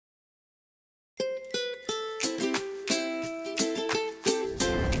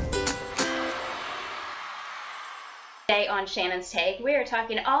Today on Shannon's Take, we are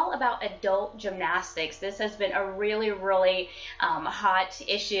talking all about adult gymnastics. This has been a really hot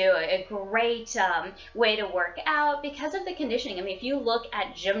issue, a great way to work out because of the conditioning. I mean, if you look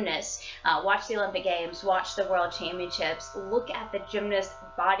at gymnasts, watch the Olympic Games, watch the World Championships, look at the gymnast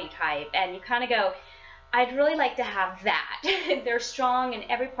body type, and you kind of go, I'd really like to have that. They're strong in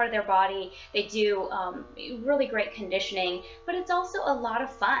every part of their body. They do really great conditioning, but it's also a lot of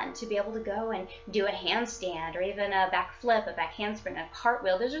fun to be able to go and do a handstand or even a back flip, a back handspring, a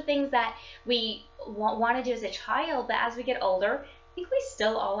cartwheel. Those are things that we want to do as a child, but as we get older, I think we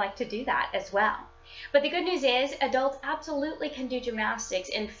still all like to do that as well. But the good news is adults absolutely can do gymnastics.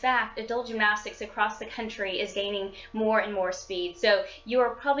 In fact, adult gymnastics across the country is gaining more and more speed. So you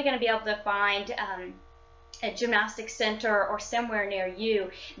are probably going to be able to find a gymnastics center or somewhere near you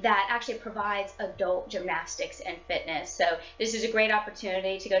that actually provides adult gymnastics and fitness. So this is a great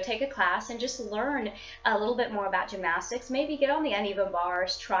opportunity to go take a class and just learn a little bit more about gymnastics. Maybe get on the uneven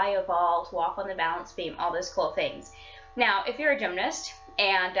bars, try a vault, walk on the balance beam, all those cool things. Now, if you're a gymnast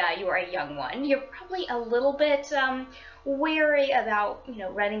and you are a young one, you're probably a little bit wary about,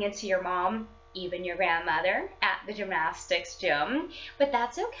 running into your mom, even your grandmother, at the gymnastics gym, but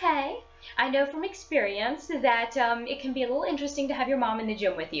that's okay. I know from experience that it can be a little interesting to have your mom in the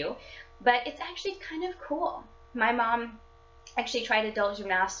gym with you, but it's actually kind of cool. My mom actually tried adult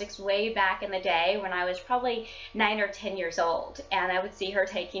gymnastics way back in the day when I was probably 9 or 10 years old, and I would see her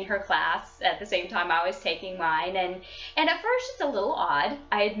taking her class at the same time I was taking mine, and at first it's a little odd,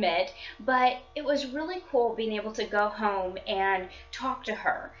 I admit, but it was really cool being able to go home and talk to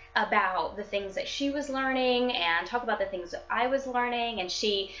her about the things that she was learning and talk about the things that I was learning, and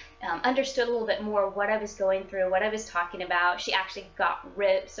she understood a little bit more what I was going through, what I was talking about. She actually got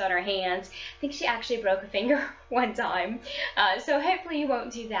rips on her hands. I think she actually broke a finger one time, so hopefully you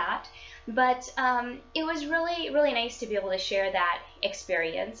won't do that. But it was really nice to be able to share that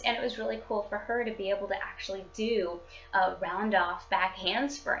experience, and it was really cool for her to be able to actually do a round off back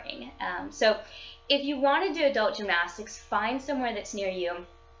handspring. So if you want to do adult gymnastics, find somewhere that's near you.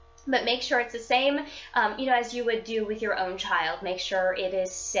 But make sure it's the same, as you would do with your own child. Make sure it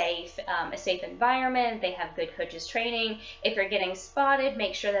is safe, a safe environment. They have good coaches training. If you're getting spotted,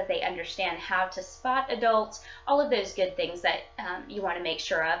 make sure that they understand how to spot adults. All of those good things that you want to make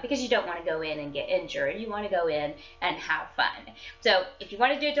sure of, because you don't want to go in and get injured. You want to go in and have fun. So if you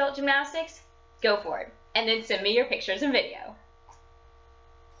want to do adult gymnastics, go for it. And then send me your pictures and video.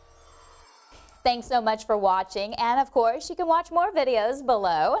 Thanks so much for watching, and of course you can watch more videos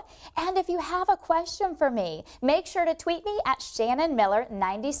below. And if you have a question for me, make sure to tweet me at Shannon Miller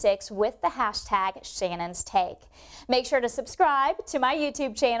 96 with the hashtag Shannon's Take. Make sure to subscribe to my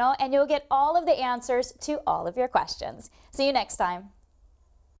YouTube channel and you'll get all of the answers to all of your questions. See you next time.